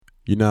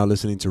You're now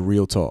listening to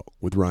Real Talk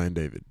with Ryan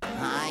David.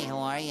 Hi, how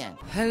are you?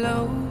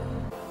 Hello.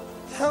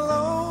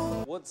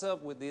 Hello. What's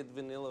up with that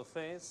vanilla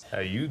face?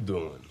 How you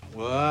doing?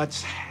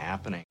 What's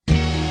happening?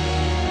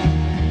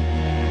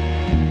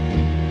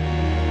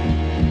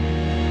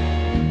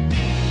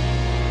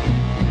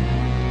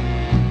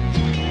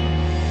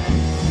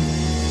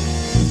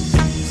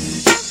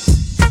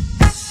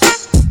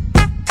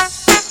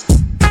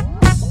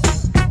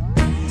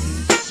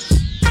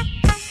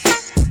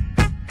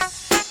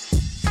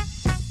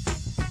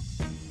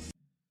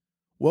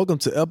 Welcome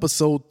to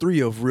episode 3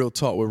 of Real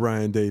Talk with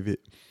Ryan David.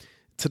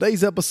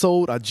 Today's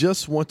episode, I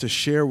just want to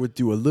share with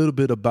you a little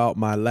bit about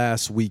my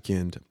last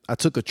weekend. I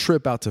took a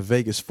trip out to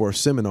Vegas for a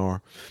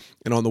seminar,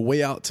 and on the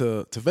way out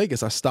to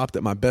Vegas, I stopped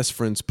at my best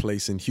friend's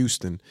place in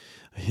Houston.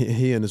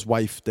 He and his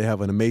wife, they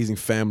have an amazing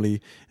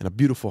family and a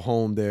beautiful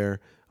home there.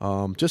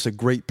 Just a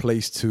great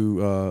place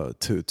to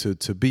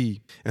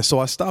be. And so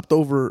I stopped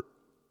over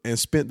and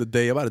spent the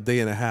day, about a day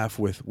and a half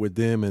with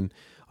them, and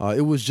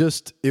it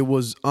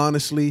was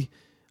honestly.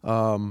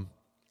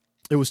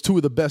 It was 2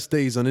 of the best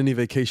days on any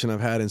vacation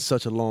I've had in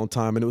such a long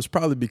time. And it was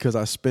probably because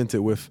I spent it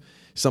with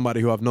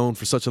somebody who I've known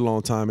for such a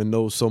long time and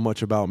knows so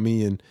much about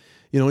me. And,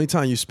 you know,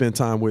 anytime you spend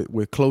time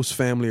with close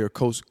family or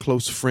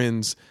close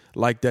friends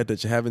like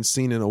that you haven't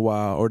seen in a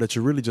while or that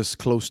you're really just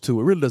close to,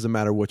 it really doesn't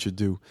matter what you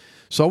do.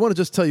 So I want to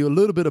just tell you a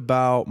little bit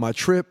about my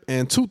trip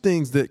and 2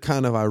 things that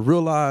kind of I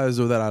realized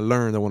or that I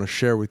learned I want to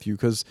share with you,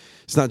 because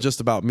it's not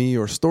just about me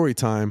or story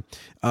time.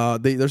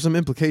 There's some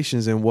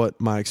implications in what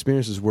my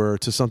experiences were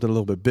to something a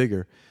little bit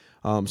bigger.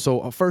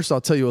 So first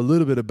I'll tell you a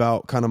little bit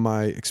about kind of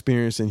my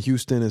experience in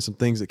Houston and some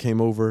things that came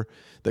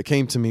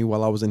to me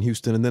while I was in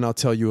Houston. And then I'll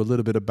tell you a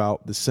little bit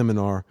about the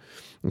seminar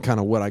and kind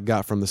of what I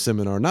got from the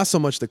seminar. Not so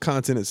much the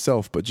content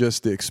itself, but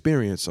just the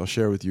experience. I'll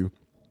share with you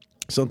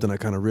something I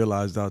kind of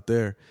realized out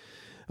there.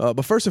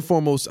 But first and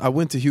foremost, I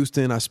went to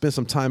Houston. I spent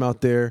some time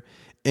out there,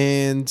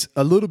 and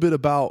a little bit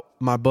about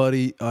my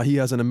buddy. He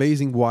has an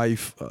amazing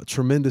wife, a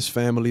tremendous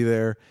family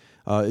there,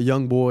 a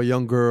young boy,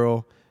 young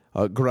girl.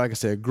 Like I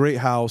said, a great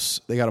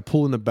house. They got a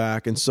pool in the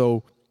back. And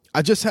so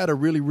I just had a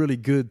really, really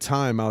good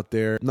time out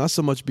there. Not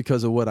so much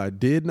because of what I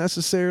did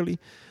necessarily,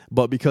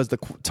 but because the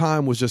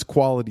time was just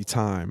quality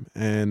time.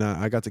 And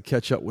I got to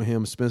catch up with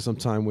him, spend some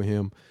time with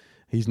him.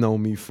 He's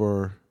known me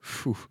for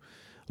a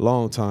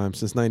long time,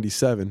 since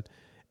 97.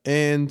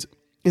 And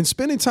in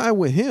spending time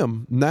with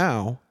him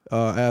now,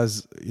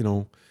 as you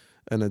know,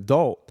 an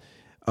adult,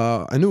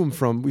 I knew him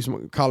from, we was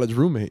a college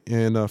roommate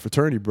and a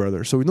fraternity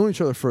brother. So we've known each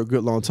other for a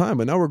good long time,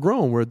 but now we're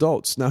grown, we're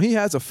adults. Now he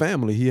has a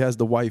family, he has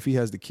the wife, he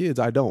has the kids.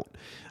 I don't.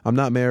 I'm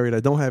not married, I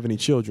don't have any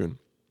children.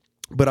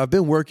 But I've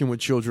been working with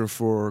children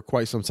for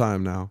quite some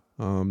time now,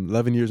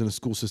 11 years in the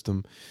school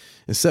system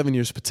and 7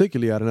 years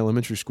particularly at an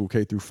elementary school,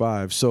 K through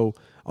 5. So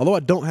although I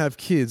don't have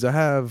kids, I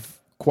have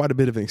quite a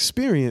bit of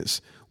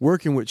experience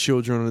working with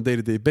children on a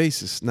day-to-day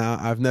basis. Now,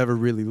 I've never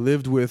really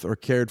lived with or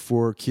cared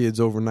for kids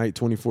overnight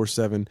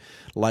 24/7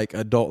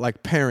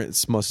 like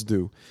parents must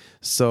do.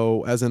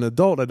 So as an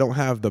adult, I don't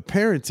have the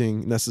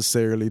parenting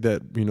necessarily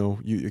that, you know,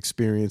 you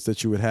experience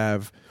that you would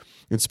have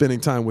in spending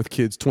time with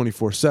kids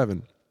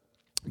 24/7.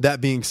 That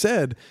being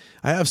said,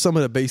 I have some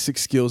of the basic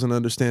skills and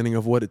understanding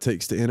of what it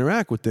takes to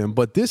interact with them.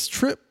 But this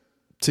trip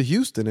to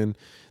Houston and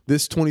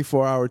this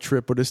 24-hour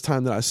trip, or this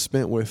time that I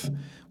spent with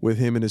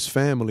him and his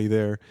family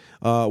there,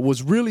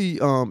 was really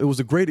it was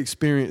a great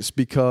experience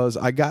because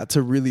I got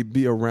to really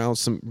be around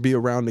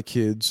the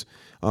kids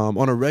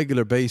on a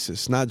regular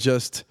basis, not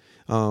just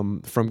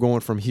from going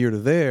from here to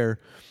there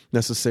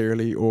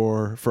necessarily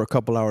or for a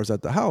couple hours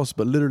at the house,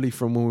 but literally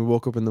from when we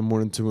woke up in the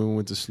morning to when we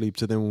went to sleep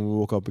to then when we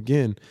woke up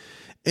again.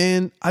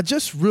 And I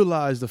just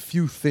realized a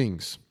few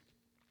things,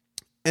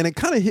 and it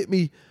kind of hit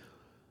me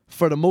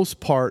for the most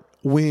part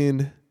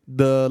when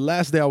the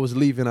last day I was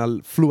leaving, I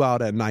flew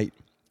out at night.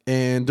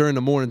 And during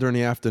the morning, during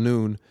the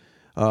afternoon,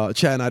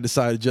 Chad and I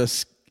decided to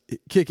just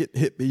kick it,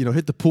 hit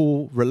the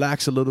pool,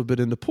 relax a little bit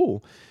in the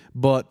pool.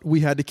 But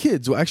we had the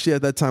kids. Well, actually,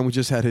 at that time, we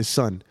just had his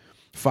son,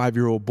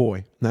 5-year-old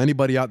boy. Now,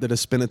 anybody out there that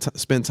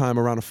spend time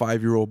around a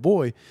 5-year-old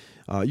boy,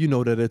 you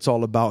know that it's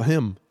all about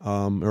him,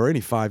 or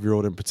any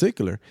 5-year-old in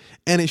particular.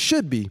 And it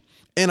should be.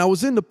 And I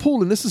was in the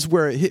pool, and this is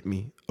where it hit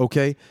me,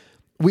 okay?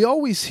 We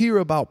always hear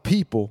about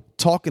people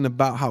talking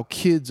about how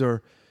kids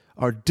are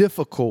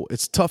difficult.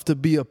 It's tough to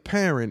be a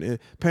parent.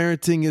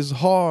 Parenting is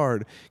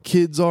hard.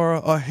 Kids are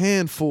a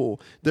handful.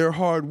 They're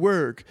hard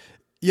work.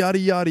 Yada,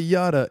 yada,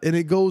 yada. And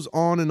it goes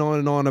on and on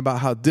and on about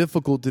how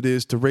difficult it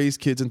is to raise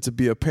kids and to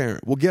be a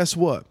parent. Well, guess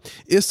what?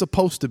 It's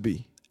supposed to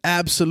be.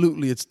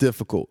 Absolutely, it's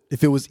difficult.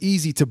 If it was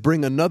easy to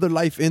bring another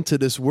life into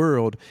this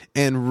world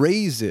and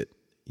raise it,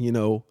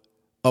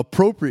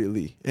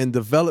 appropriately and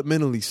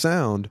developmentally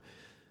sound,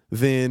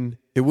 then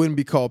it wouldn't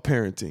be called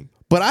parenting.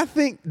 But I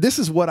think this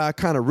is what I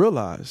kind of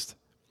realized.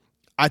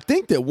 I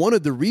think that one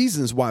of the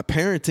reasons why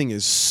parenting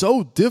is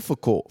so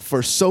difficult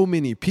for so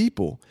many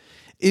people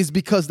is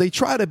because they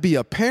try to be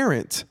a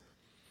parent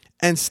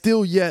and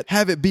still yet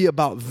have it be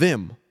about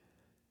them.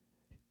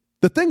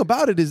 The thing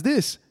about it is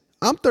this: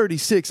 I'm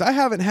 36. I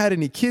haven't had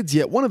any kids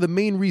yet. One of the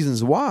main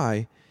reasons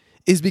why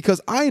is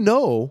because I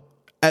know,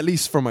 at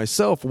least for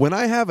myself, when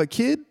I have a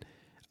kid,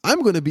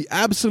 I'm going to be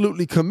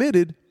absolutely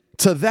committed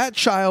to that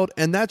child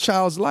and that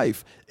child's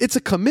life. It's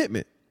a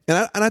commitment.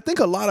 And I think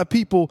a lot of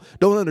people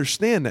don't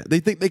understand that. They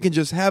think they can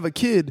just have a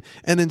kid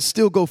and then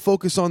still go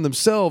focus on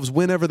themselves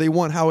whenever they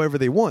want, however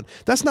they want.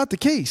 That's not the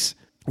case.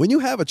 When you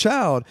have a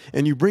child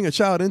and you bring a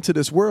child into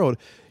this world,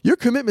 your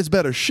commitments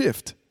better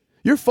shift.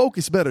 Your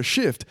focus better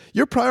shift.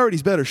 Your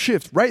priorities better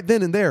shift right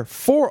then and there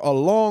for a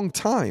long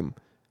time,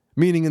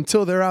 meaning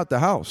until they're out the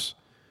house.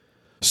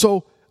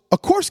 So,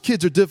 of course,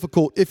 kids are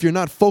difficult if you're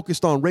not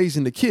focused on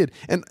raising the kid.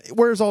 And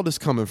where's all this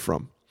coming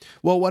from?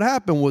 Well, what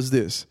happened was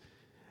this.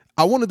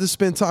 I wanted to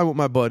spend time with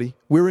my buddy.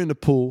 We were in the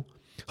pool.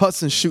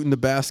 Hudson's shooting the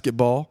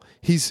basketball.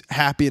 He's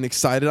happy and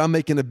excited. I'm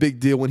making a big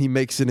deal when he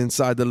makes it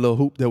inside the little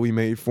hoop that we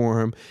made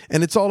for him.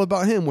 And it's all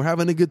about him. We're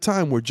having a good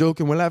time. We're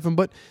joking. We're laughing.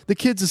 But the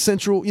kid's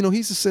essential.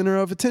 He's the center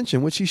of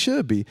attention, which he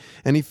should be.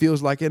 And he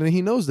feels like it, and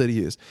he knows that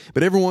he is.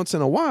 But every once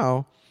in a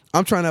while,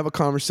 I'm trying to have a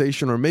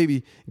conversation or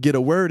maybe get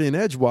a word in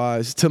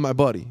edgewise to my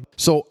buddy.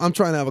 So I'm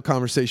trying to have a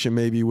conversation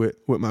maybe with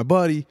my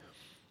buddy,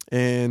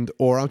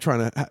 or I'm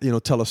trying to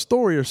tell a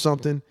story or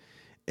something.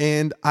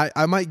 And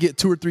I might get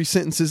 2 or 3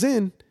 sentences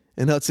in,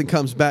 and Hudson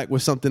comes back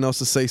with something else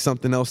to say,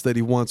 something else that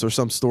he wants, or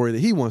some story that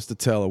he wants to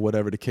tell, or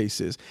whatever the case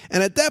is.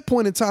 And at that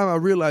point in time, I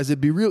realized it'd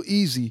be real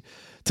easy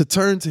to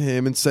turn to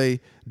him and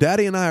say,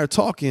 Daddy and I are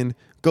talking,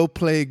 go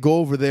play, go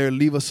over there,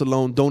 leave us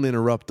alone, don't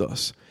interrupt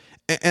us.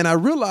 And I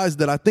realized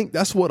that I think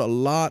that's what a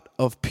lot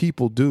of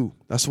people do.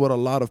 That's what a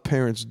lot of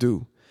parents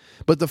do.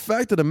 But the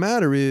fact of the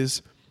matter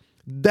is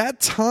that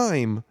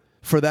time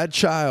for that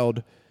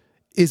child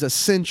is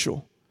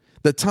essential.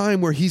 The time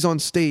where he's on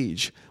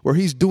stage, where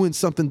he's doing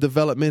something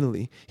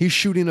developmentally, he's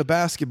shooting a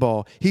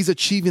basketball, he's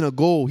achieving a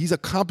goal, he's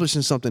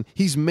accomplishing something,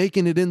 he's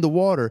making it in the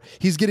water,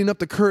 he's getting up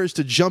the courage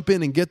to jump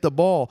in and get the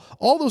ball.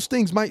 All those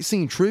things might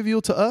seem trivial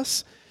to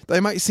us. They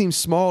might seem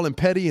small and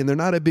petty and they're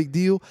not a big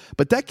deal,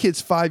 but that kid's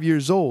 5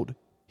 years old.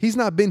 He's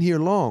not been here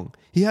long.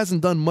 He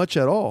hasn't done much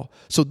at all.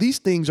 So these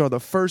things are the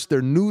first.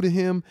 They're new to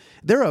him.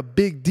 They're a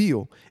big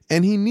deal.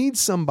 And he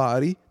needs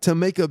somebody to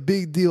make a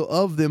big deal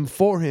of them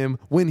for him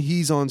when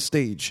he's on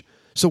stage.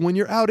 So when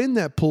you're out in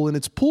that pool and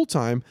it's pool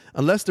time,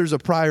 unless there's a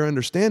prior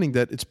understanding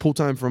that it's pool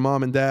time for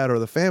mom and dad or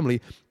the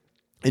family,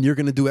 and you're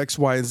going to do X,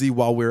 Y, and Z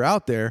while we're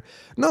out there.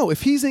 No,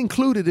 if he's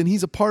included and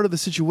he's a part of the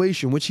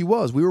situation, which he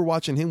was, we were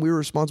watching him, we were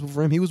responsible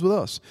for him, he was with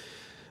us.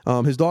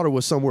 His daughter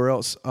was somewhere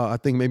else, I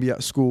think maybe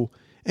at school.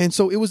 And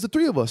so it was the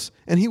 3 of us,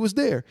 and he was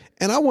there.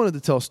 And I wanted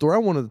to tell a story. I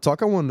wanted to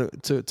talk. I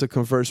wanted to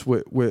converse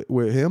with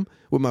him,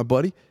 with my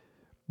buddy.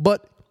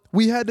 But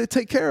we had to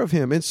take care of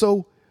him. And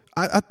so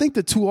I think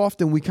that too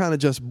often we kind of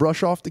just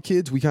brush off the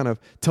kids. We kind of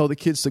tell the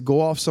kids to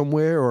go off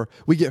somewhere, or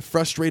we get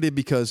frustrated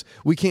because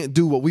we can't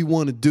do what we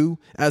want to do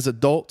as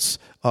adults,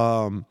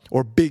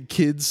 or big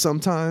kids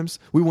sometimes.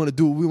 We want to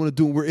do what we want to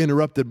do, and we're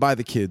interrupted by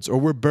the kids, or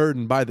we're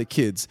burdened by the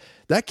kids.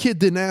 That kid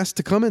didn't ask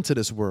to come into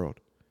this world.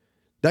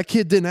 That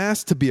kid didn't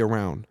ask to be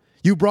around.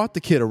 You brought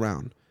the kid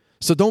around.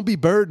 So don't be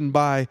burdened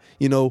by,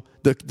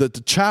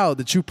 the child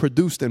that you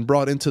produced and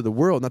brought into the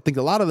world. And I think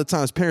a lot of the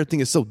times parenting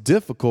is so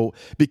difficult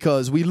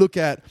because we look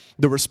at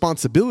the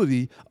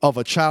responsibility of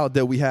a child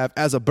that we have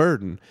as a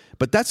burden.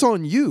 But that's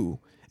on you.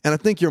 And I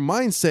think your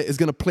mindset is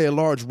going to play a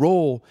large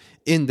role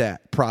in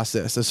that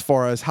process as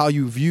far as how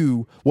you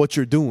view what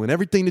you're doing.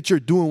 Everything that you're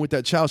doing with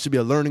that child should be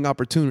a learning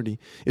opportunity.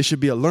 It should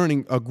be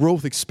a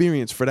growth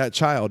experience for that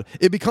child.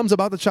 It becomes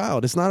about the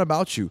child. It's not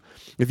about you.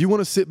 If you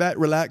want to sit back,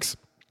 relax,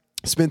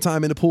 spend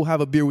time in the pool,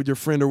 have a beer with your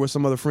friend or with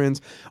some other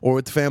friends or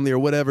with the family or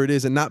whatever it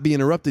is and not be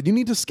interrupted, you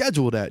need to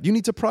schedule that. You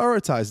need to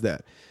prioritize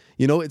that.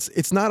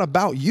 It's not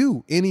about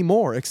you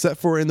anymore except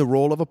for in the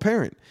role of a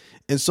parent.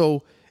 And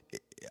so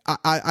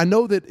I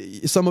know that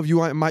some of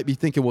you might be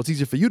thinking, well, it's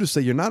easier for you to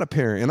say you're not a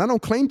parent. And I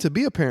don't claim to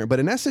be a parent. But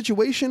in that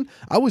situation,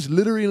 I was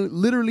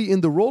literally in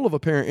the role of a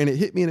parent, and it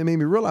hit me and it made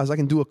me realize I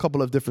can do a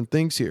couple of different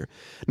things here.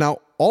 Now,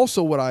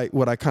 also what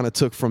I kind of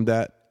took from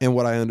that and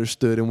what I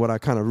understood and what I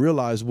kind of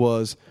realized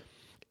was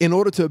in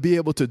order to be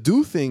able to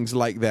do things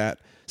like that,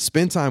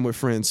 spend time with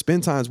friends,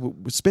 spend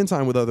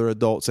time with other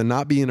adults and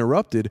not be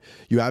interrupted,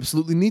 you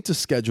absolutely need to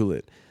schedule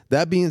it.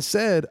 That being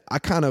said, I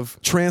kind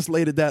of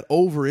transferred that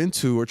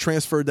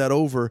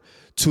over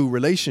to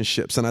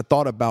relationships. And I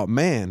thought about,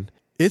 man,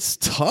 it's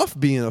tough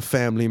being a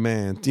family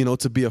man,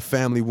 to be a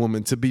family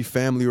woman, to be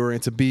family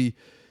oriented,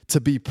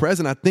 to be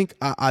present. I think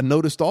I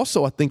noticed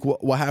also, I think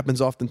what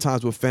happens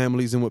oftentimes with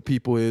families and with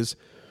people is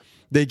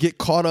they get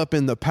caught up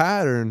in the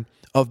pattern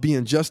of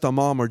being just a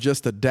mom or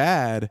just a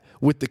dad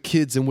with the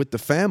kids and with the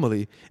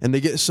family. And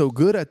they get so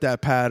good at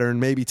that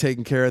pattern, maybe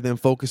taking care of them,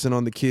 focusing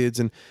on the kids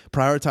and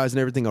prioritizing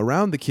everything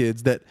around the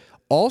kids, that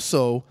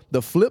also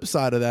the flip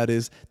side of that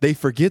is they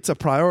forget to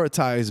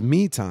prioritize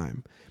me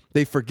time.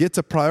 They forget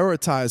to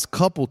prioritize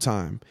couple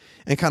time.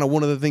 And kind of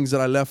one of the things that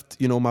I left,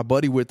 my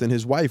buddy with and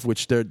his wife,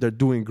 which they're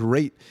doing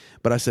great.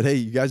 But I said, hey,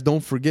 you guys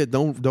don't forget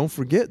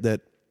that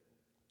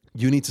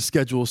you need to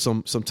schedule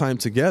some time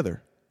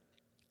together.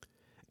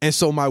 And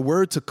so my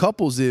word to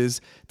couples is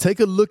take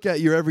a look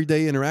at your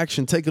everyday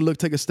interaction. Take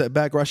a step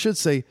back, or I should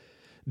say,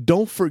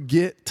 don't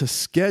forget to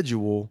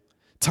schedule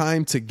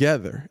time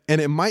together. And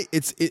it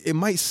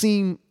might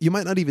seem, you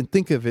might not even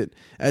think of it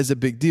as a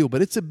big deal,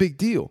 but it's a big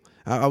deal.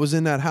 I was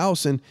in that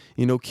house, and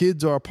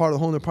kids are a part of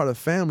the home, they're part of the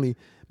family,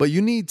 but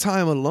you need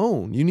time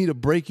alone. You need a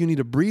break, you need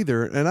a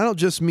breather. And I don't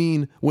just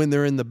mean when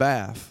they're in the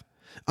bath.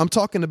 I'm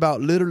talking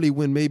about literally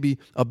when maybe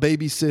a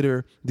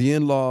babysitter, the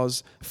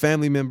in-laws,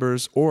 family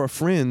members, or a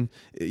friend,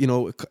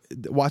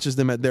 watches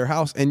them at their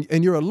house,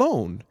 and you're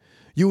alone.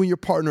 You and your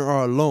partner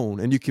are alone,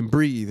 and you can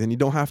breathe, and you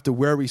don't have to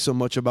worry so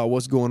much about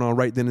what's going on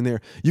right then and there.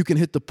 You can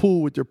hit the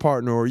pool with your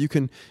partner, or you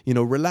can,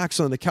 relax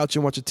on the couch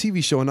and watch a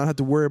TV show and not have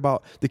to worry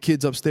about the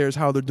kids upstairs,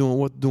 how they're doing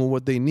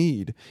what they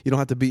need. You don't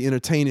have to be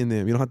entertaining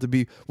them. You don't have to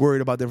be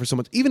worried about them for so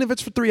much, even if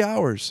it's for 3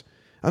 hours.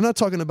 I'm not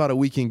talking about a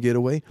weekend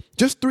getaway,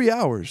 just 3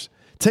 hours.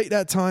 Take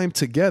that time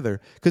together,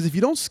 because if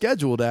you don't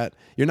schedule that,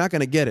 you're not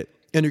going to get it.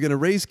 And you're going to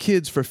raise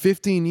kids for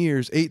 15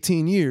 years,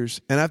 18 years,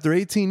 and after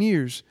 18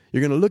 years,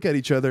 you're going to look at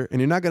each other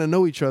and you're not going to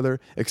know each other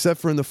except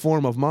for in the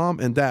form of mom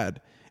and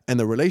dad. And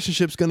the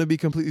relationship's going to be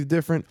completely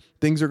different.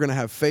 Things are going to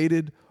have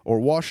faded or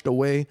washed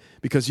away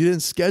because you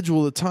didn't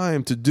schedule the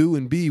time to do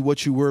and be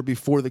what you were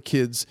before the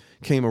kids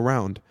came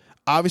around.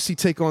 Obviously,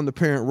 take on the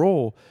parent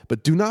role,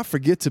 but do not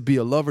forget to be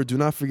a lover. Do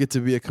not forget to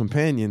be a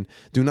companion.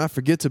 Do not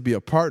forget to be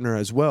a partner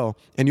as well.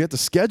 And you have to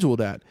schedule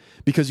that,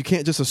 because you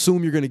can't just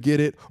assume you're going to get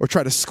it or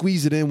try to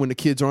squeeze it in when the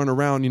kids aren't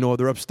around, or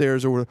they're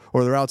upstairs or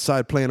they're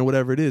outside playing or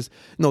whatever it is.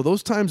 No,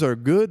 those times are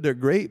good. They're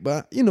great,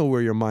 but you know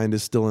where your mind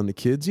is still on the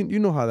kids. You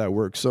know how that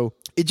works. So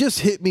it just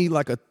hit me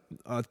like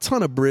a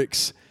ton of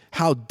bricks,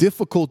 how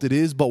difficult it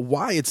is, but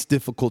why it's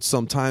difficult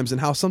sometimes,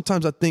 and how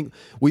sometimes I think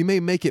we may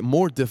make it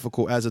more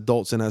difficult as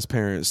adults and as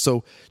parents.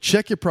 So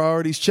check your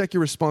priorities, check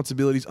your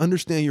responsibilities,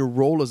 understand your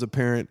role as a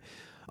parent,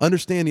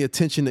 understand the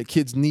attention that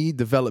kids need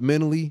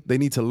developmentally. They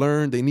need to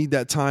learn. They need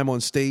that time on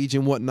stage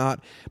and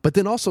whatnot. But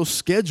then also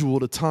schedule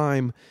the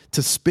time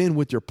to spend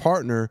with your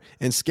partner,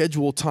 and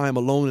schedule time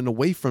alone and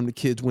away from the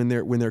kids when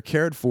they're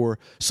cared for,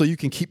 so you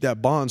can keep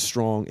that bond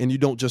strong and you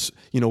don't just,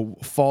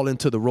 fall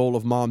into the role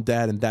of mom,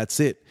 dad, and that's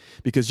it.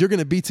 Because you're going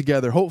to be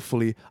together,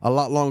 hopefully, a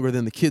lot longer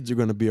than the kids are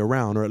going to be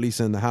around, or at least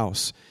in the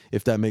house,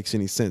 if that makes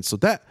any sense. So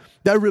that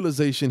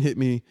realization hit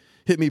me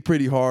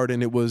pretty hard,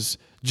 and it was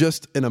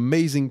just an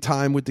amazing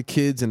time with the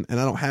kids. And I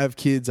don't have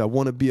kids. I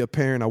want to be a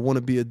parent. I want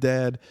to be a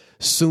dad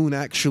soon,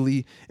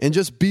 actually. And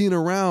just being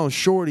around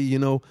Shorty,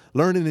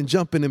 learning and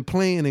jumping and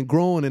playing and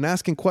growing and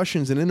asking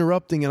questions and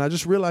interrupting. And I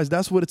just realized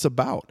that's what it's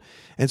about.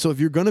 And so if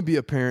you're going to be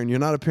a parent, you're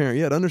not a parent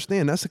yet,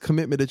 understand that's a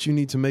commitment that you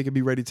need to make and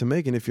be ready to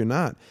make. And if you're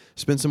not,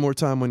 spend some more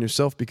time on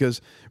yourself,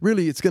 because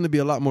really it's going to be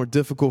a lot more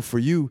difficult for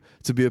you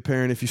to be a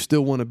parent if you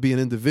still want to be an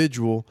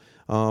individual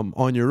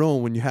on your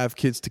own when you have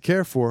kids to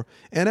care for.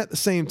 And at the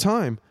same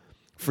time,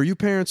 for you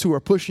parents who are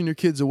pushing your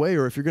kids away,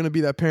 or if you're going to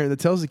be that parent that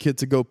tells the kid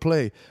to go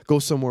play, go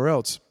somewhere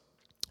else,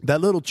 that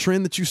little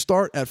trend that you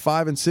start at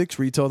 5 and 6,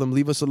 where you tell them,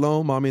 leave us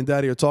alone, mommy and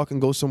daddy are talking,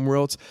 go somewhere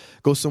else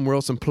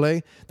and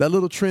play. That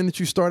little trend that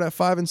you start at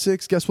 5 and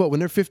 6, guess what?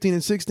 When they're 15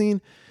 and 16,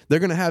 they're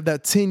going to have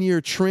that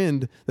 10-year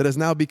trend that has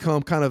now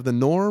become kind of the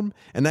norm.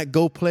 And that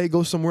go play,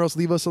 go somewhere else,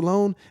 leave us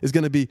alone is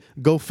going to be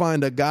go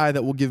find a guy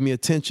that will give me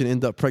attention,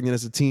 end up pregnant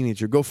as a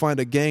teenager. Go find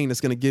a gang that's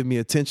going to give me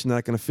attention that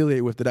I can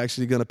affiliate with, that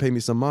actually going to pay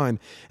me some mind,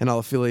 and I'll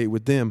affiliate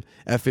with them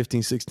at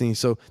 15, 16.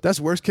 So that's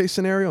worst case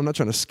scenario. I'm not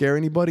trying to scare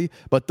anybody,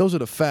 but those are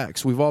the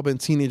facts. We've all been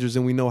teenagers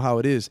and we know how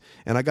it is.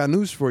 And I got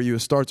news for you. It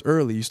starts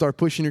early. You start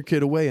pushing your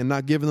kid away and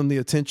not giving them the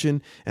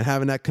attention and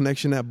having that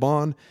connection, that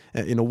bond,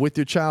 with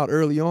your child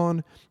early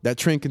on. That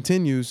trend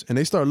continues, and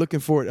they start looking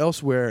for it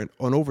elsewhere, and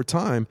over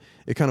time,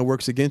 it kind of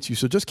works against you.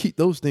 So just keep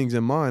those things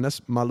in mind.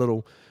 That's my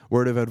little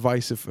word of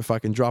advice, if I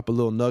can drop a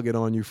little nugget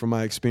on you from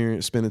my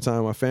experience spending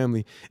time with my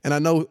family. And I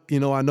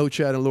know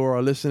Chad and Laura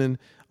are listening,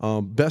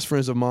 best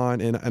friends of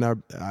mine, and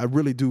I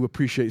really do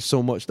appreciate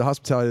so much the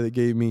hospitality they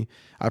gave me.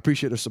 I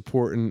appreciate their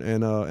support,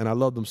 and I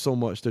love them so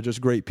much. They're just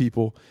great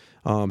people.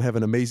 Have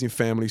an amazing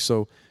family.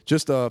 So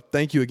just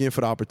thank you again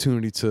for the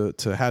opportunity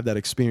to have that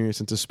experience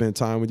and to spend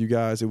time with you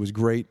guys. It was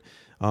great.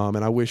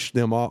 And I wish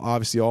them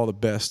obviously all the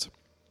best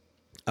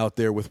out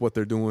there with what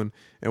they're doing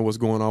and what's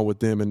going on with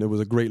them. And it was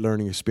a great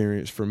learning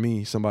experience for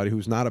me, somebody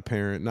who's not a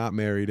parent, not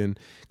married, and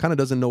kind of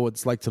doesn't know what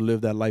it's like to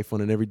live that life on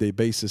an everyday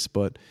basis.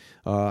 But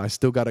I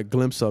still got a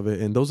glimpse of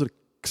it. And those are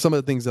some of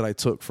the things that I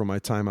took from my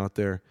time out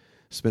there,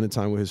 spending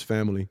time with his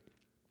family.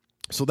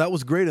 So that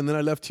was great. And then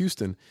I left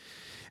Houston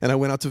and I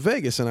went out to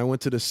Vegas, and I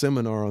went to the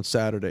seminar on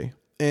Saturday.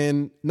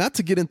 And not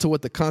to get into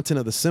what the content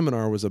of the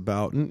seminar was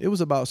about, and it was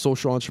about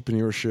social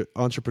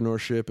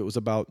entrepreneurship. It was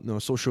about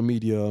social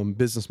media,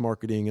 business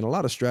marketing, and a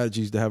lot of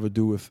strategies that have to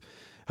do with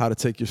how to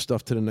take your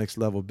stuff to the next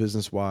level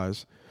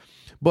business-wise.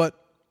 But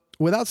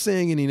without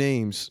saying any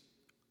names,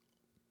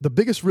 the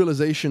biggest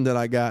realization that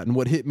I got and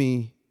what hit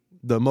me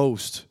the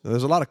most,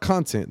 there's a lot of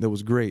content that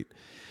was great,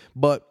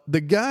 but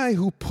the guy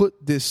who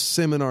put this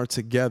seminar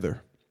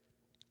together,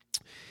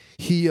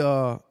 he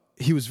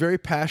was very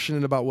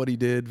passionate about what he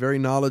did, very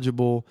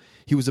knowledgeable.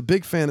 He was a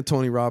big fan of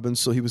Tony Robbins,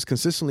 so he was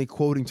consistently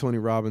quoting Tony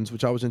Robbins,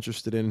 which I was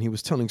interested in, and he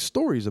was telling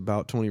stories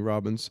about Tony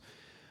Robbins.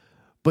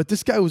 But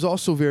this guy was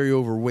also very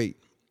overweight.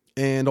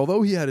 And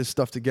although he had his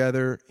stuff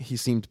together, he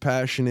seemed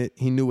passionate.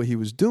 He knew what he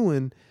was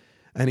doing.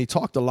 And he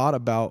talked a lot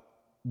about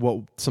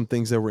some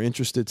things that were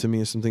interested to me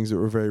and some things that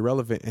were very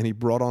relevant. And he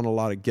brought on a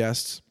lot of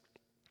guests.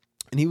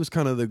 And he was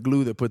kind of the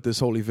glue that put this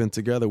whole event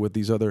together with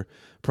these other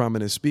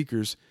prominent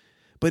speakers.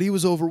 But he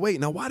was overweight.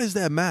 Now, why does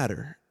that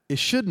matter? It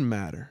shouldn't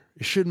matter.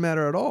 It shouldn't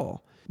matter at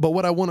all. But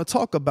what I want to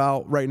talk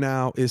about right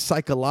now is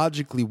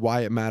psychologically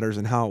why it matters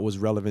and how it was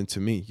relevant to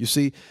me. You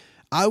see,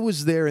 I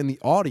was there in the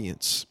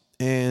audience,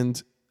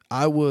 and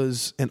I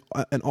was an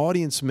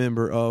audience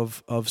member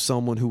of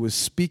someone who was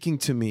speaking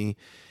to me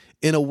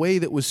in a way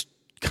that was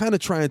kind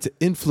of trying to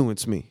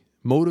influence me,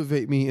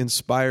 motivate me,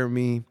 inspire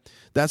me,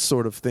 that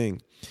sort of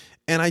thing.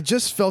 And I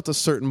just felt a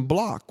certain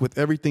block with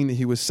everything that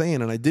he was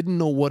saying, and I didn't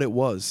know what it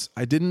was.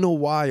 I didn't know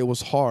why it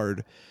was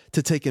hard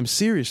to take him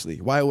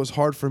seriously, why it was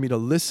hard for me to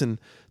listen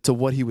to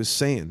what he was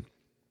saying.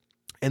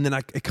 And then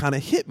it kind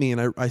of hit me,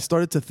 and I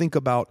started to think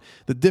about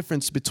the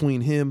difference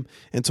between him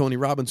and Tony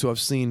Robbins, who I've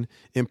seen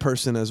in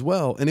person as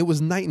well. And it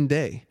was night and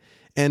day.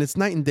 And it's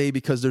night and day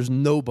because there's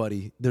no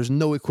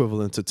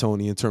equivalent to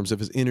Tony in terms of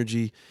his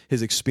energy,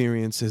 his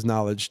experience, his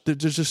knowledge.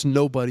 There's just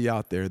nobody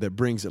out there that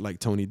brings it like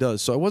Tony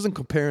does. So I wasn't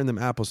comparing them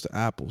apples to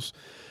apples,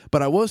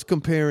 but I was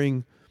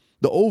comparing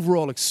the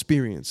overall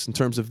experience in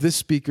terms of this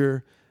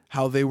speaker,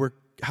 how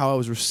I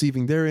was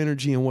receiving their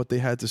energy and what they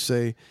had to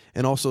say,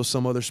 and also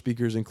some other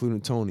speakers, including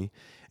Tony.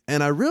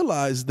 And I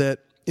realized that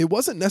it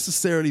wasn't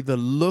necessarily the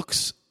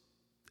looks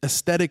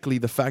aesthetically,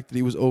 the fact that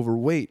he was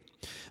overweight,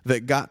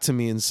 that got to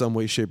me in some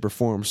way, shape, or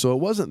form. So it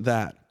wasn't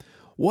that.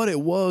 What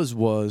it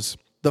was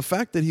the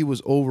fact that he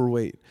was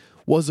overweight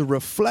was a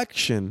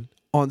reflection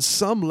on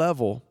some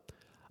level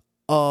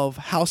of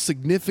how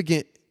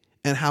significant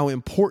and how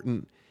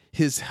important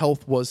his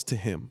health was to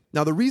him.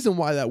 Now, the reason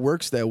why that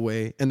works that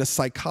way and the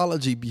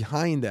psychology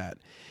behind that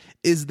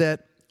is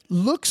that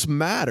looks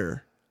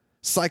matter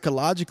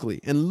psychologically,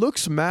 and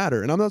looks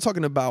matter. And I'm not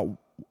talking about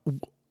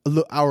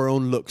our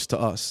own looks to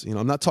us.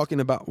 I'm not talking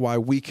about why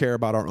we care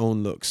about our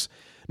own looks.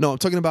 No, I'm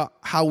talking about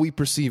how we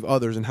perceive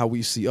others and how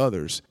we see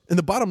others. And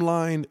the bottom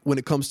line when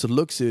it comes to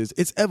looks is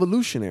it's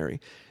evolutionary.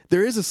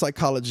 There is a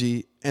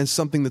psychology and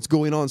something that's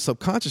going on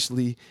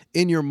subconsciously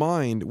in your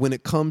mind when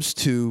it comes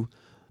to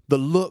the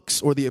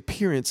looks or the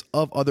appearance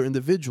of other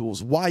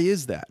individuals. Why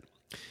is that?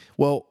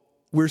 Well,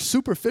 we're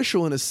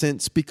superficial in a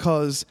sense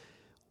because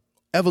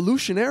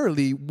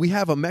evolutionarily, we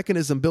have a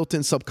mechanism built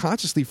in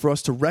subconsciously for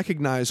us to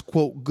recognize,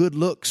 quote, good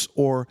looks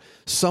or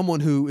someone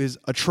who is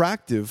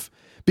attractive,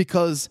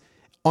 because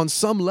on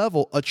some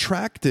level,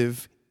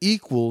 attractive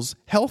equals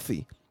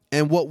healthy.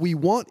 And what we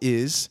want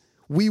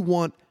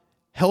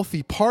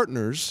healthy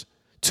partners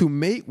to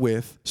mate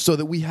with so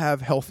that we have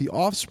healthy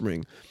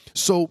offspring.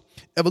 So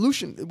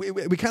evolution,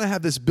 we kind of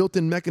have this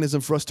built-in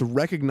mechanism for us to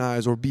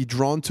recognize or be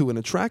drawn to and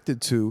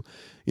attracted to,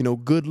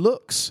 good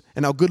looks.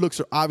 And now good looks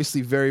are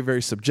obviously very,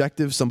 very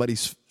subjective.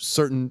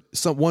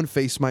 One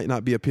face might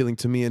not be appealing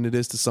to me and it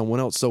is to someone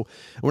else. So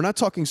we're not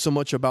talking so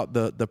much about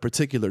the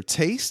particular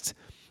taste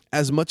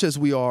as much as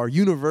we are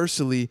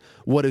universally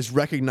what is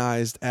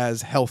recognized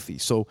as healthy.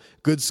 So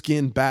good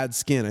skin, bad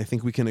skin, I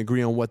think we can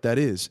agree on what that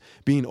is.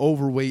 Being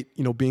overweight,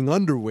 being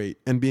underweight,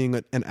 and being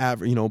an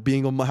average,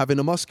 having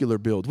a muscular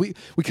build. We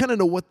kind of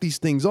know what these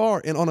things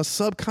are, and on a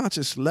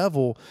subconscious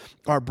level,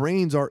 our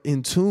brains are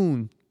in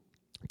tune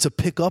to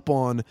pick up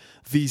on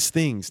these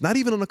things. Not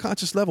even on a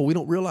conscious level. We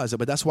don't realize it,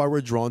 but that's why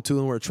we're drawn to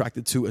and we're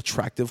attracted to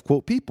attractive,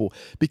 quote, people.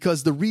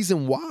 Because the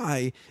reason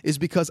why is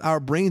because our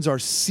brains are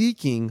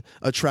seeking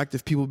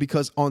attractive people,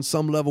 because on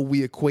some level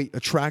we equate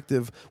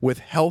attractive with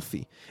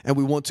healthy, and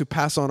we want to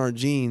pass on our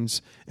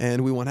genes,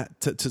 and we want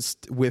to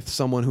with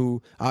someone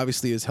who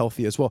obviously is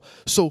healthy as well.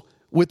 So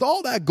with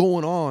all that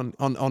going on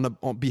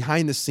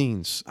behind the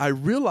scenes, I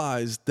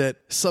realized that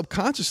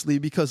subconsciously,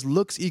 because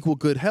looks equal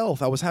good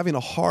health, I was having a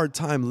hard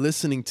time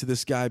listening to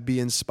this guy be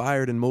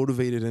inspired and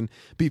motivated and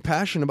be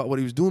passionate about what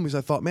he was doing, because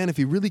I thought, man, if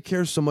he really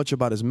cares so much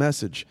about his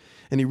message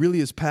and he really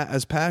is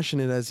as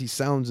passionate as he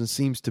sounds and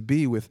seems to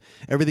be with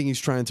everything he's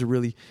trying to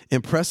really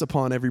impress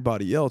upon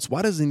everybody else,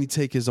 why doesn't he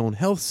take his own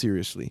health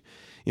seriously?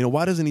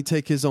 Why doesn't he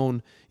take his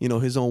own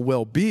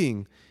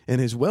well-being and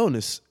his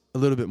wellness a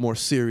little bit more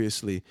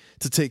seriously,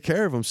 to take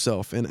care of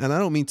himself? And I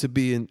don't mean to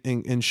be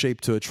in shape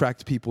to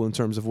attract people in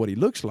terms of what he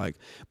looks like,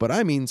 but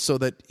I mean so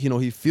that,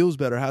 he feels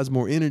better, has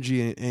more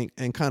energy,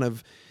 and kind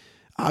of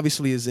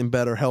obviously is in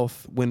better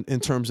health in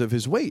terms of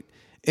his weight.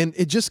 And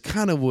it just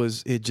kind of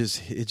was, it just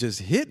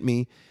hit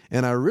me.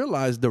 And I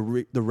realized the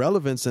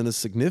relevance and the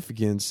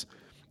significance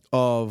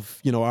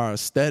of, our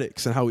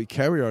aesthetics and how we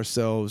carry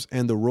ourselves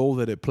and the role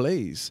that it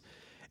plays.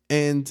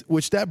 And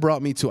which that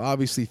brought me to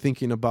obviously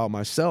thinking about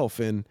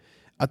myself. And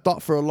I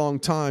thought for a long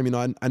time,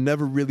 I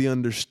never really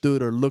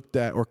understood or looked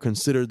at or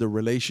considered the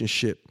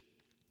relationship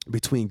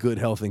between good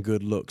health and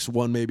good looks.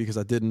 One, maybe because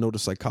I didn't know the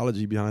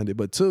psychology behind it,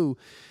 but two,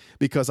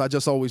 because I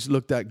just always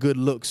looked at good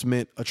looks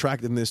meant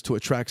attractiveness to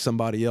attract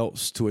somebody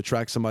else, to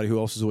attract somebody who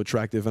else is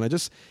attractive.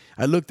 And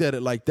I looked at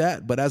it like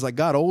that. But as I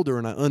got older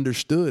and I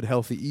understood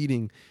healthy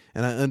eating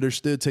and I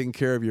understood taking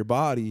care of your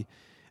body,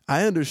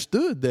 I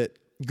understood that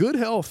good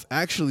health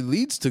actually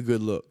leads to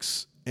good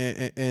looks.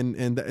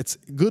 And it's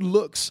good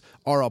looks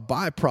are a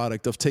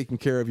byproduct of taking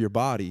care of your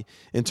body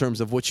in terms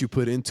of what you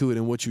put into it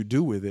and what you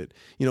do with it.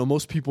 You know,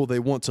 most people, they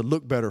want to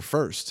look better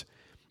first,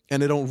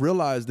 and they don't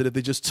realize that if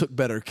they just took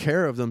better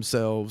care of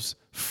themselves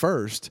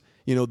first,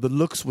 you know, the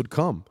looks would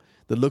come.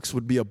 The looks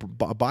would be a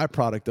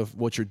byproduct of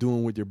what you're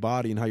doing with your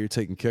body and how you're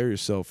taking care of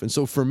yourself. And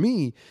so for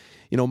me,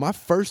 you know, my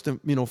first and,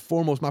 you know,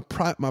 foremost,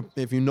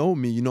 if you know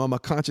me, you know, I'm a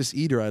conscious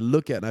eater. I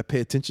look at and I pay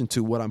attention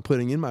to what I'm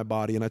putting in my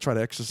body, and I try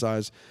to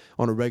exercise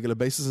on a regular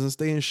basis and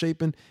stay in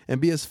shape and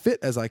be as fit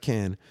as I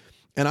can.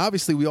 And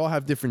obviously we all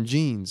have different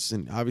genes,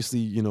 and obviously,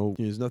 you know,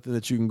 there's nothing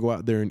that you can go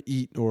out there and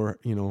eat, or,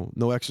 you know,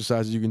 no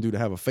exercises you can do to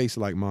have a face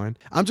like mine.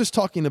 I'm just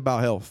talking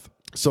about health.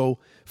 So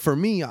for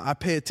me, I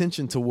pay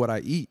attention to what I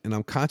eat, and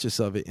I'm conscious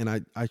of it, and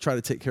I try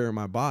to take care of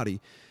my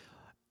body.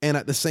 And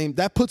at the same,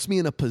 that puts me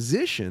in a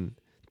position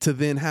to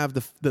then have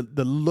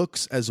the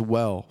looks as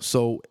well.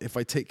 So if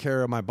I take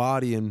care of my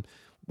body and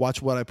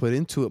watch what I put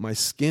into it, my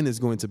skin is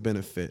going to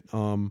benefit.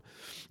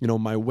 You know,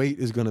 my weight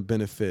is going to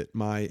benefit.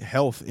 My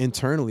health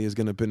internally is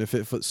going to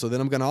benefit. So then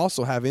I'm going to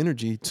also have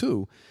energy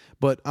too.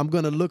 But I'm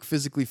going to look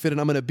physically fit,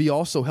 and I'm going to be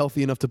also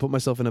healthy enough to put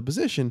myself in a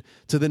position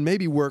to then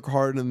maybe work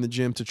hard in the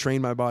gym to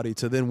train my body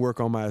to then work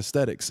on my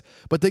aesthetics.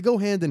 But they go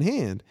hand in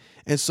hand.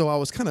 And so I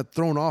was kind of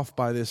thrown off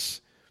by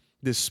this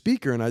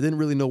speaker, and I didn't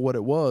really know what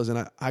it was.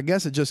 And I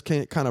guess it just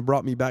kind of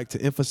brought me back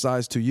to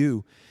emphasize to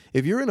you,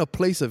 if you're in a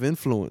place of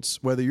influence,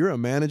 whether you're a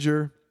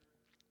manager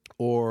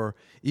or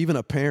even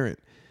a parent,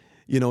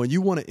 you know, and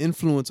you want to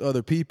influence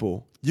other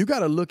people, you got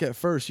to look at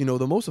first, you know,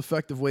 the most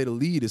effective way to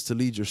lead is to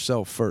lead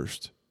yourself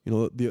first. You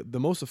know, the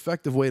most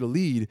effective way to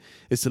lead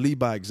is to lead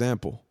by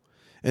example.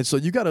 And so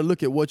you got to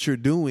look at what you're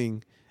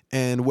doing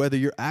and whether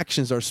your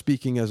actions are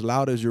speaking as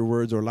loud as your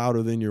words or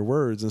louder than your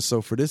words. And so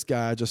for this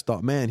guy, I just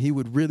thought, man, he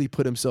would really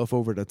put himself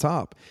over the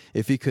top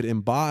if he could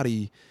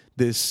embody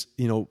this,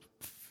 you know,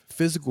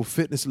 physical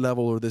fitness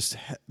level, or this,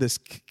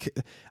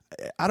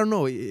 I don't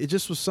know. It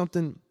just was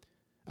something.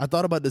 I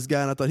thought about this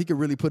guy, and I thought he could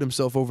really put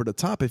himself over the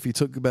top if he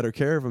took better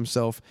care of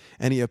himself,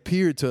 and he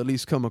appeared to at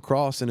least come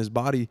across, and his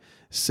body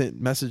sent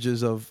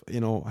messages of,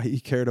 you know, he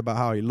cared about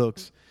how he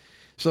looks.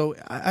 So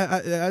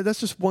I that's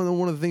just one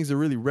of the things that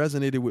really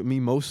resonated with me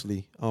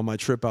mostly on my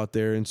trip out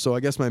there. And so I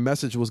guess my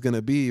message was going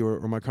to be, or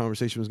my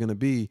conversation was going to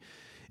be,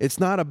 it's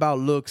not about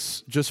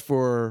looks just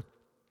for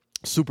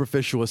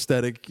superficial,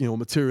 aesthetic, you know,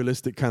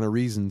 materialistic kind of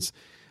reasons.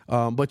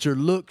 But your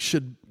look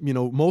should, you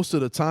know, most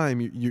of the time,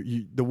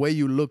 the way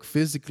you look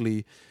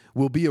physically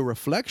will be a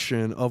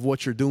reflection of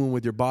what you're doing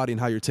with your body and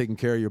how you're taking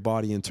care of your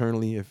body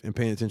internally, and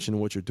paying attention to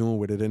what you're doing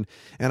with it. And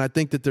I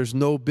think that there's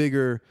no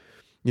bigger,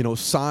 you know,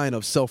 sign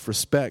of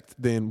self-respect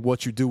than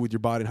what you do with your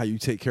body and how you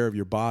take care of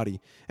your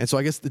body. And so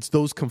I guess it's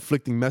those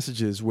conflicting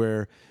messages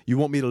where you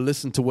want me to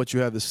listen to what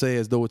you have to say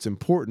as though it's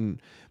important,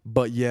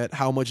 but yet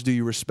how much do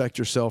you respect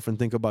yourself and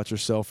think about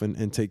yourself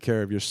and take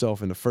care of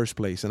yourself in the first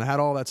place? And I had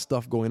all that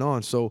stuff going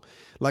on. So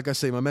like I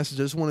say, my message,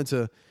 I just wanted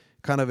to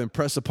kind of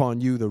impress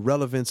upon you the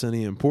relevance and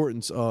the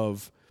importance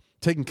of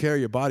taking care of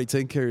your body,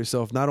 taking care of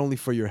yourself, not only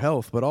for your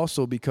health, but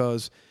also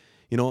because,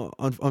 you know,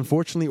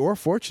 unfortunately or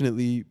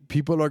fortunately,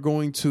 people are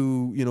going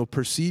to, you know,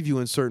 perceive you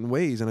in certain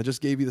ways. And I just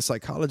gave you the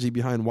psychology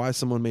behind why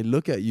someone may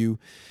look at you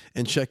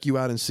and check you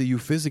out and see you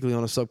physically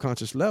on a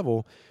subconscious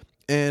level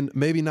and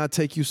maybe not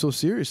take you so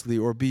seriously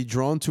or be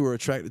drawn to or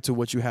attracted to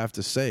what you have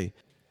to say.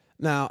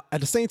 Now, at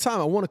the same time,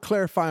 I want to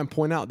clarify and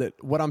point out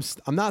that what I'm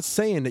not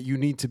saying that you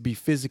need to be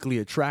physically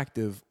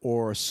attractive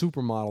or a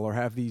supermodel or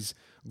have these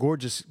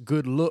gorgeous,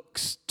 good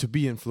looks to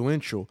be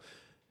influential.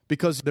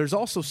 Because there's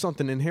also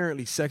something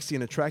inherently sexy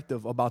and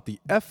attractive about the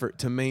effort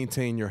to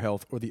maintain your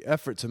health or the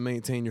effort to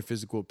maintain your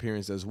physical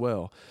appearance as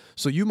well.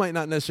 So you might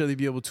not necessarily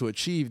be able to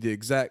achieve the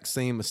exact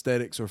same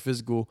aesthetics or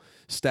physical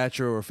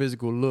stature or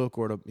physical look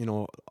or, you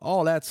know,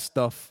 all that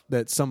stuff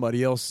that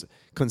somebody else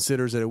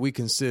considers that we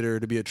consider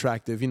to be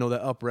attractive, you know,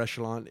 the upper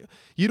echelon.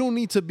 You don't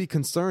need to be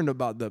concerned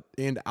about the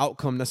end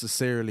outcome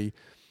necessarily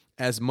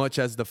as much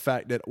as the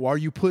fact that are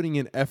you putting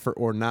in effort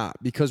or not?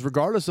 Because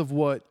regardless of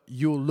what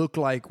you'll look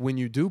like when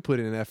you do put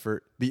in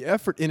effort, the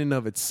effort in and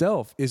of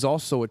itself is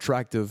also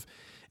attractive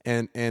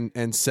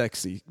and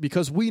sexy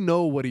because we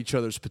know what each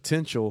other's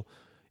potential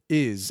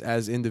is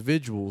as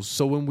individuals.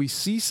 So when we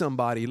see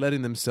somebody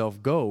letting themselves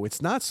go,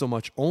 it's not so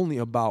much only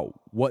about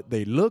what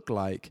they look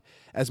like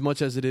as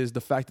much as it is the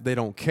fact that they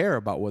don't care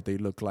about what they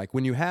look like.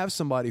 When you have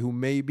somebody who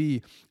may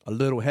be a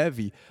little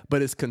heavy,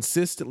 but is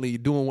consistently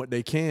doing what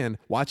they can,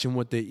 watching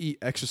what they eat,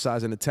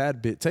 exercising a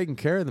tad bit, taking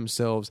care of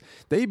themselves,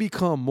 they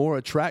become more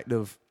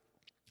attractive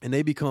and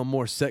they become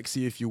more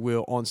sexy, if you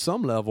will, on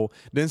some level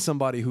than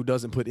somebody who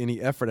doesn't put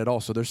any effort at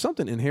all. So there's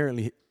something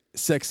inherently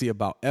sexy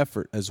about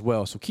effort as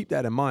well. So keep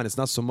that in mind. It's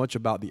not so much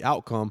about the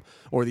outcome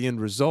or the end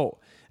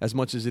result as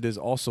much as it is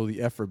also the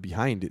effort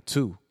behind it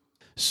too.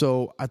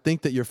 So I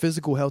think that your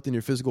physical health and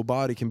your physical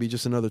body can be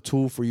just another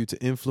tool for you to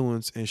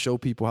influence and show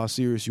people how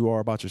serious you are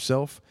about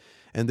yourself,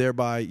 and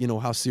thereby, you know,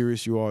 how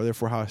serious you are,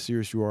 therefore how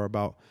serious you are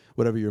about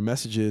whatever your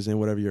message is and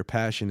whatever your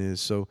passion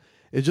is. So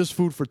it's just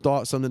food for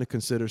thought, something to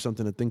consider,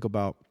 something to think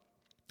about.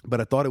 But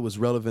I thought it was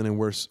relevant and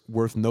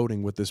worth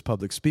noting with this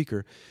public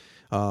speaker,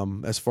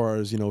 as far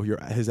as,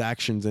 his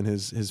actions and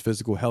his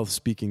physical health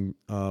speaking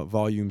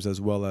volumes,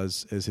 as well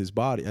as his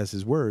body, as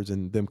his words,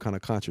 and them kind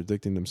of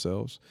contradicting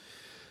themselves.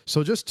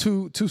 So just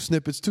two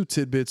snippets, two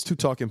tidbits, two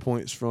talking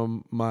points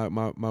from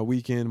my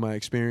weekend, my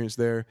experience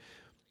there.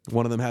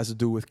 One of them has to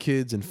do with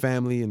kids and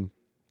family and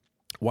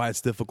why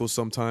it's difficult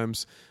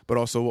sometimes, but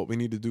also what we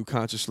need to do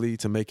consciously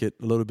to make it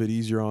a little bit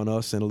easier on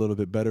us and a little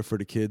bit better for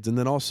the kids. And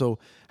then also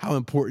how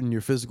important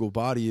your physical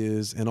body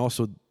is, and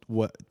also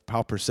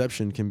how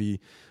perception can be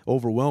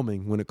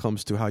overwhelming when it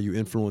comes to how you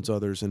influence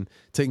others. And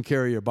taking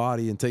care of your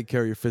body and take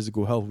care of your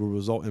physical health will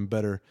result in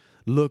better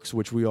looks,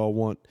 which we all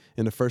want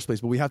in the first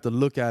place. But we have to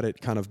look at it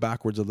kind of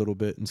backwards a little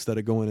bit. Instead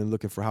of going and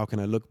looking for how can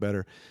I look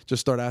better, just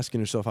start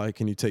asking yourself, how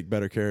can you take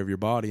better care of your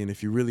body? And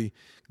if you really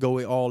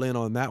go all in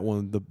on that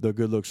one, the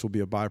good looks will be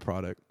a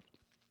byproduct.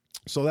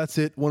 So that's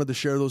it. Wanted to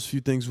share those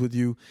few things with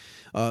you.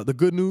 The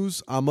good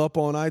news, I'm up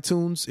on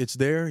iTunes. It's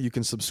there. You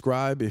can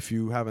subscribe. If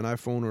you have an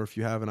iPhone or if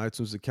you have an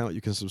iTunes account,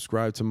 you can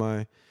subscribe to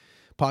my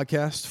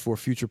podcast for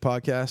future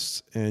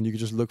podcasts. And you can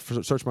just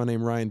search my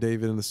name, Ryan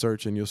David, in the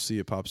search, and you'll see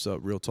it pops up,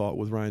 Real Talk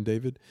with Ryan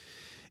David.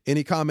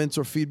 Any comments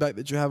or feedback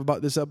that you have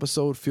about this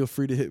episode, feel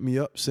free to hit me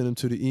up. Send them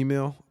to the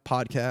email,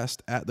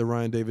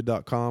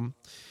 podcast@theryandavid.com.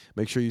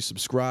 Make sure you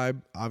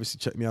subscribe. Obviously,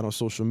 check me out on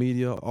social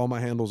media. All my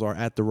handles are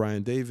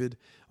 @theryandavid.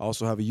 I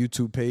also have a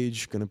YouTube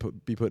page. Going to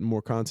be putting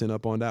more content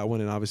up on that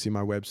one. And obviously,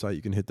 my website.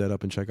 You can hit that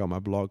up and check out my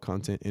blog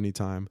content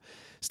anytime.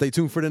 Stay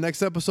tuned for the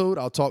next episode.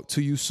 I'll talk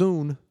to you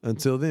soon.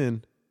 Until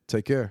then,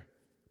 take care.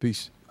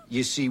 Peace.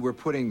 You see, we're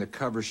putting the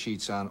cover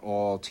sheets on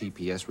all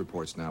TPS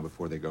reports now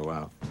before they go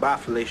out. Bye,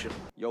 Felicia.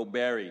 Yo,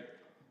 Barry,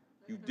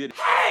 you did.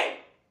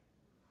 Hey!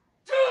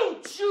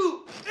 Don't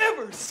you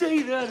ever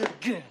say that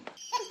again.